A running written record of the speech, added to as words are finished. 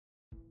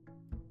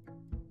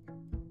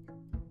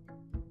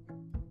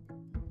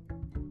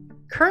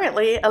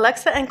Currently,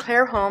 Alexa and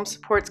ClareHome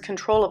supports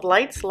control of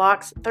lights,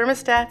 locks,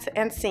 thermostats,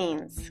 and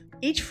scenes.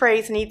 Each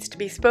phrase needs to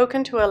be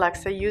spoken to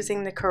Alexa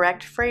using the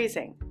correct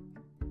phrasing.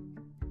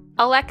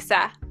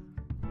 Alexa,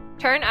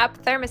 turn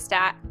up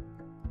thermostat.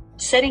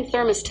 Setting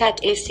thermostat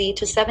AC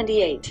to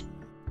 78.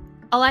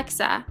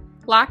 Alexa,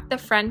 lock the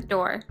front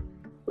door.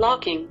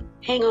 Locking.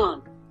 Hang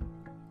on.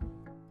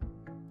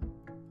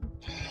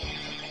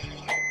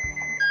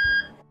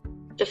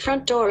 The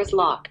front door is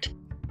locked.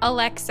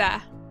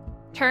 Alexa,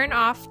 turn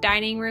off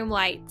dining room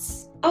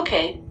lights.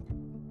 Okay.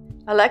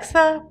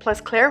 Alexa plus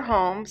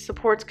ClareHome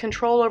supports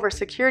control over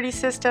security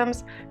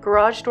systems,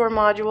 garage door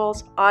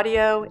modules,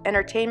 audio,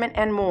 entertainment,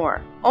 and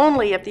more,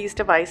 only if these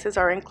devices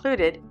are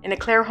included in a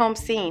ClareHome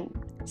scene.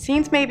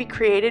 Scenes may be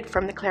created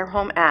from the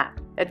ClareHome app.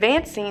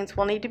 Advanced scenes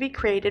will need to be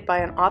created by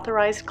an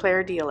authorized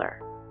Clare dealer.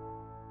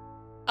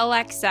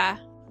 Alexa,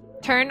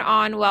 turn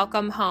on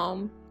Welcome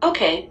Home.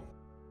 Okay.